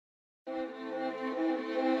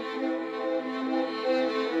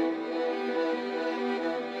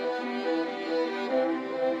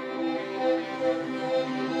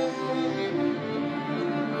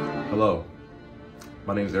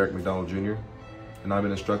My name is Eric McDonald Jr, and I'm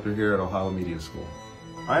an instructor here at Ohio Media School.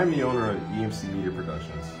 I am the owner of EMC Media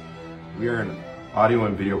Productions. We are an audio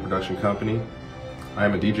and video production company. I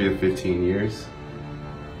am a DJ of 15 years,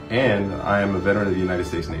 and I am a veteran of the United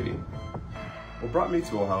States Navy. What brought me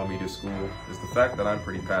to Ohio Media School is the fact that I'm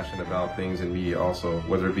pretty passionate about things in media also,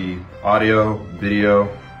 whether it be audio, video,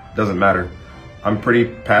 doesn't matter. I'm pretty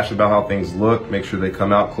passionate about how things look, make sure they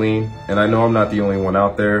come out clean, and I know I'm not the only one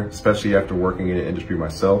out there, especially after working in the industry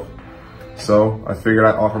myself. So I figured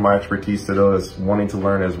I'd offer my expertise to those wanting to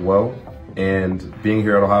learn as well, and being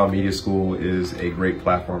here at Ohio Media School is a great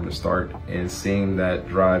platform to start, and seeing that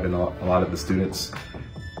drive in a lot of the students,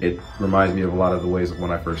 it reminds me of a lot of the ways of when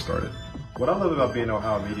I first started. What I love about being at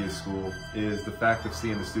Ohio Media School is the fact of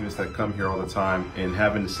seeing the students that come here all the time and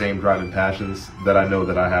having the same drive and passions that I know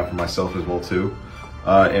that I have for myself as well too.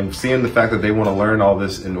 And seeing the fact that they want to learn all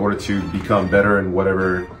this in order to become better in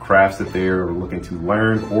whatever crafts that they're looking to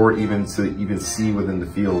learn, or even to see within the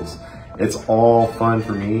fields. It's all fun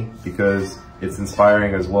for me because it's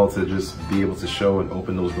inspiring as well to just be able to show and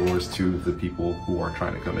open those doors to the people who are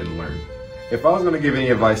trying to come in and learn. If I was going to give any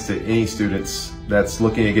advice to any students that's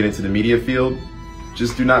looking to get into the media field,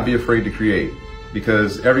 just do not be afraid to create,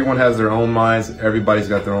 because everyone has their own minds. Everybody's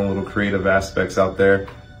got their own little creative aspects out there.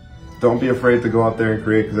 Don't be afraid to go out there and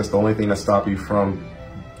create, because that's the only thing that stops you from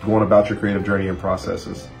going about your creative journey and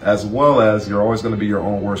processes. As well as you're always going to be your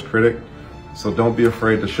own worst critic, so don't be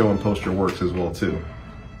afraid to show and post your works as well too.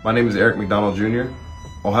 My name is Eric McDonald Jr,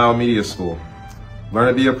 Ohio Media School. Learn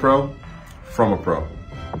to be a pro from a pro.